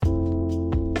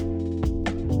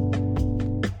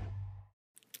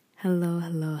Hello,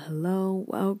 hello, hello.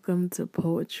 Welcome to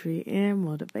Poetry and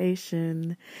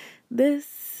Motivation.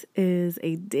 This is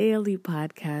a daily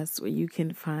podcast where you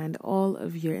can find all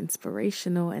of your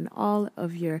inspirational and all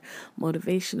of your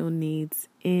motivational needs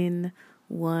in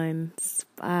one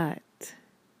spot.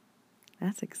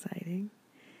 That's exciting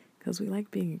because we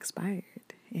like being inspired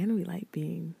and we like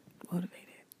being motivated.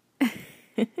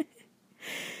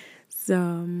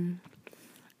 So,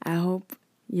 I hope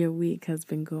your week has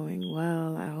been going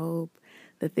well. I hope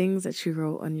the things that you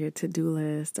wrote on your to-do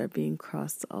list are being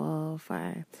crossed off.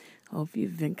 I hope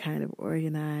you've been kind of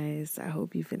organized. I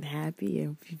hope you've been happy.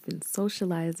 If you've been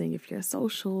socializing, if you're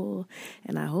social.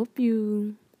 And I hope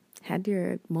you had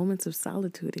your moments of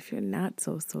solitude if you're not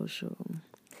so social.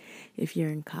 If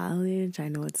you're in college, I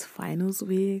know it's finals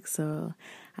week, so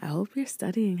I hope your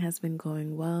studying has been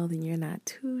going well and you're not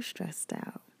too stressed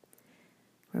out.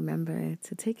 Remember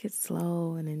to take it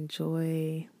slow and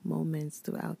enjoy moments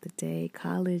throughout the day.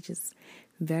 College is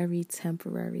very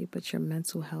temporary, but your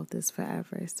mental health is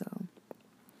forever. So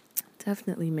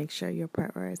definitely make sure you're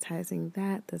prioritizing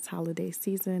that this holiday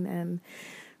season. And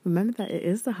remember that it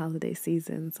is the holiday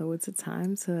season, so it's a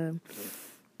time to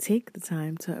take the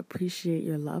time to appreciate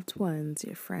your loved ones,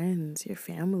 your friends, your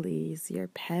families, your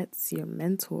pets, your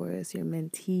mentors, your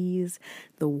mentees,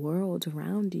 the world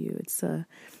around you. It's a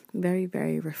very,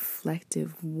 very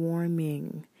reflective,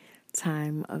 warming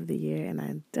time of the year, and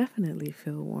I definitely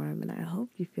feel warm, and I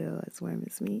hope you feel as warm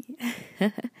as me.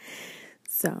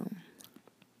 So,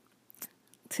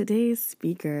 today's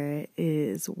speaker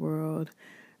is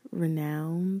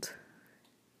world-renowned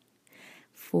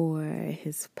for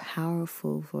his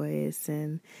powerful voice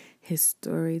and his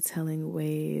storytelling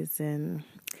ways, and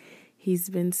he's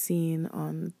been seen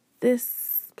on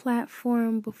this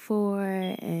platform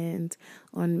before and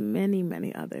on many,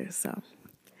 many others. So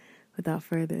without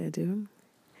further ado,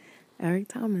 Eric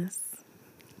Thomas.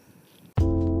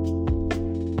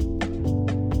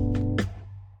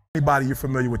 Anybody you're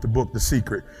familiar with the book, The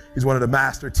Secret. He's one of the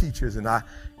master teachers, and I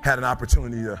had an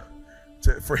opportunity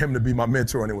for him to be my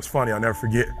mentor, and it was funny. I'll never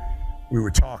forget, we were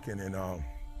talking, and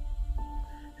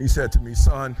he said to me,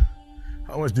 "Son,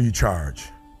 how much do you charge?"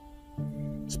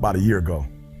 It's about a year ago.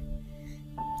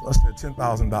 I said,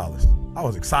 $10,000. I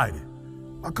was excited.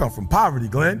 I come from poverty,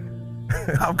 Glenn.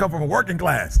 I come from a working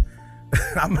class.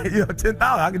 I made, $10,000.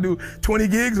 I can do 20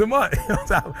 gigs a month.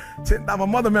 $10,000. My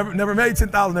mother never made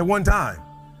 $10,000 at one time.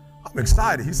 I'm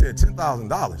excited. He said,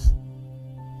 $10,000.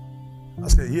 I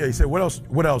said, yeah. He said, what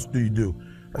else do you do?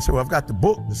 I said, well, I've got the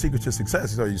book, The Secret to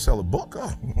Success. He said, you sell a book?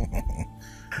 Oh.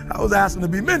 I was asking to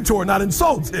be mentored, not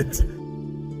insulted.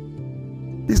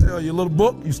 He said, oh, your little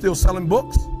book, you still selling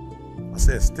books? I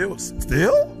said, still?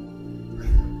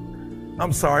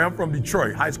 I'm sorry, I'm from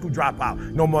Detroit, high school dropout.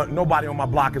 Nobody on my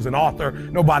block is an author.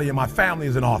 Nobody in my family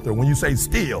is an author. When you say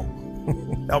still,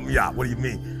 help me out. What do you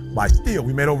mean by still?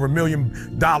 We made over $1 million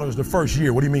the first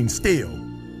year. What do you mean still?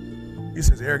 He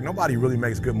says, Eric, nobody really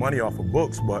makes good money off of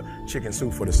books but Chicken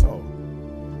Soup for the Soul.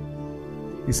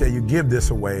 He said, you give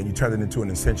this away and you turn it into an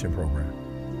ascension program.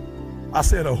 I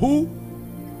said, a who?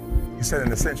 He said,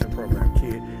 an ascension program,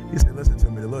 kid. He said, listen to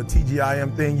me, the little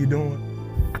TGIM thing you're doing,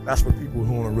 that's for people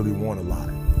who don't really want a lot.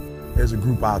 There's a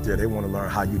group out there, they want to learn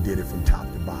how you did it from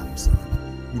top to bottom, son.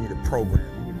 You need a program,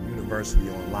 you need a university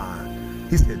online.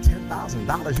 He said,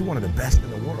 $10,000, you're one of the best in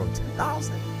the world,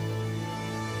 $10,000?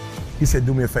 He said,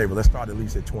 do me a favor, let's start at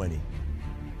least at 20.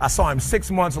 I saw him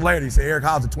 6 months later. He said, Eric,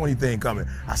 how's the 20 thing coming?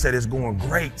 I said, it's going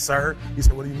great, sir. He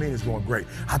said, what do you mean it's going great?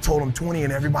 I told him 20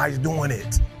 and everybody's doing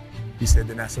it. He said,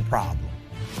 then that's a problem.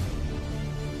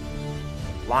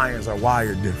 Lions are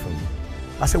wired differently.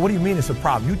 I said, what do you mean it's a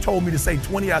problem? You told me to say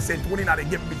 20, I said 20, now they're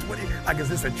giving me 20. Like, is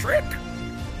this a trick?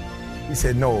 He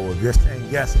said, no, if you're saying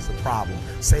yes, it's a problem.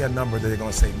 Say a number that they're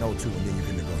gonna say no to, and then you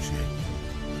can negotiate.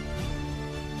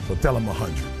 So tell them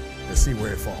 100. And see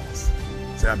where it falls.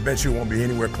 Say, I bet you it won't be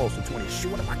anywhere close to 20.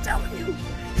 Shoot, what am I telling you?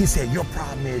 He said, your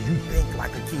problem is you think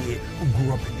like a kid who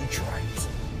grew up in Detroit.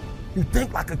 You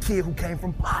think like a kid who came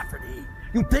from poverty.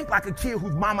 You think like a kid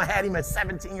whose mama had him at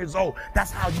 17 years old.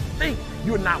 That's how you think.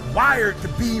 You're not wired to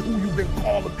be who you've been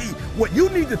called to be. What you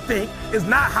need to think is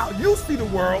not how you see the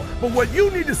world, but what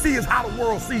you need to see is how the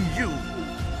world sees you.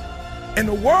 And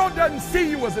the world doesn't see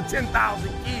you as a 10,000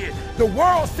 kid. The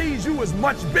world sees you as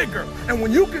much bigger. And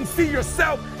when you can see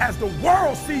yourself as the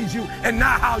world sees you and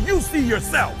not how you see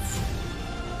yourself,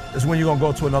 is when you're gonna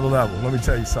go to another level. Let me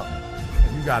tell you something.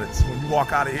 You got it. When you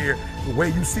walk out of here, the way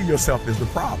you see yourself is the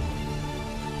problem.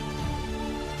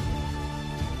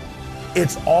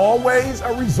 It's always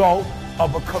a result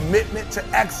of a commitment to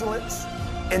excellence,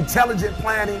 intelligent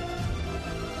planning,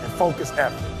 and focused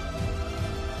effort.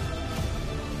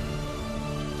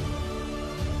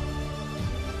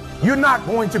 You're not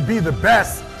going to be the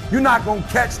best. You're not going to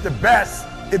catch the best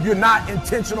if you're not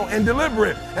intentional and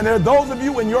deliberate. And there are those of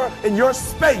you in your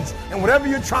space, and whatever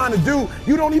you're trying to do,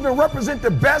 you don't even represent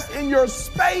the best in your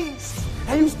space,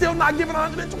 and you still not giving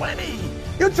 120.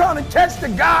 You're trying to catch the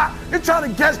guy, you're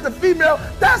trying to catch the female,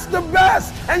 that's the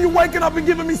best. And you're waking up and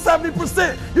giving me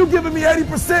 70%, you're giving me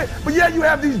 80%, but yet you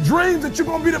have these dreams that you're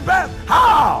gonna be the best.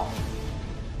 How?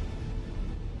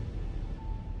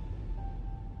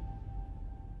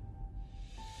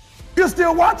 You're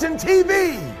still watching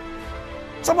TV.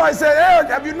 Somebody said, Eric,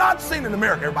 have you not seen in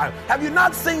America, everybody, have you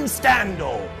not seen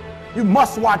Scandal? You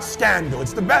must watch Scandal.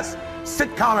 It's the best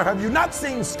sitcom. Have you not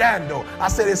seen Scandal? I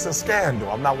said, it's a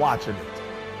scandal. I'm not watching it.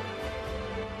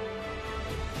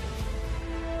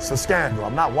 It's a scandal.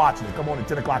 I'm not watching it. Come on at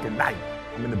 10 o'clock at night.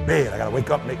 I'm in the bed. I got to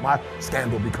wake up and make my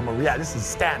scandal become a reality. This is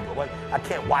Scandal. Like, I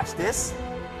can't watch this.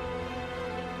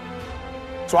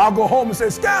 So I'll go home and say,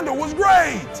 Scandal was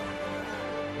great.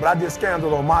 But I did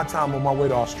Scandal on my time on my way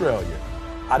to Australia.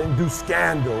 I didn't do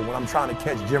Scandal when I'm trying to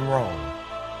catch Jim Rohn.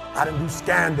 I didn't do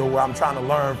Scandal where I'm trying to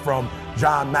learn from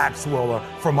John Maxwell or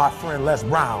from my friend Les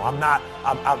Brown.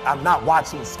 I'm not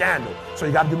watching Scandal. So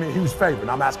you got to do me a huge favor, and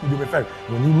I'm asking you to do me a favor.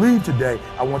 When you leave today,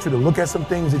 I want you to look at some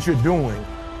things that you're doing,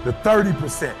 the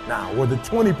 30% now, or the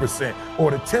 20%,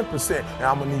 or the 10%, and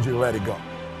I'm gonna need you to let it go.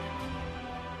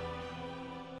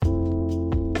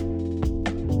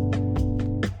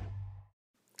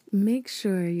 Make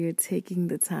sure you're taking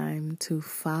the time to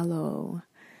follow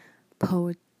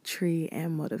Poetry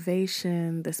and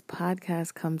Motivation. This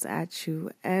podcast comes at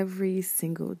you every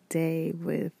single day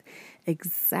with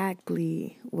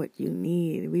exactly what you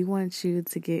need. We want you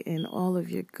to get in all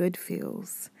of your good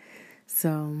feels.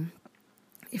 So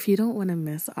if you don't want to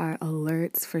miss our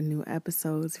alerts for new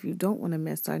episodes, if you don't want to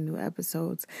miss our new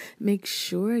episodes, make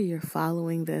sure you're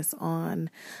following this on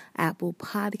Apple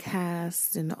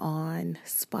Podcasts and on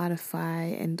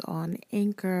Spotify and on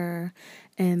Anchor.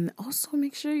 And also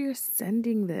make sure you're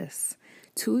sending this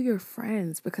to your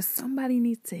friends because somebody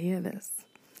needs to hear this.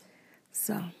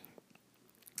 So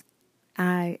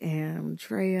I am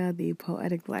Drea, the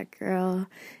Poetic Black Girl.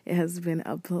 It has been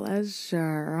a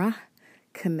pleasure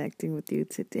connecting with you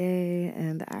today,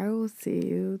 and I will see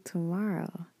you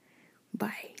tomorrow.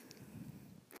 Bye.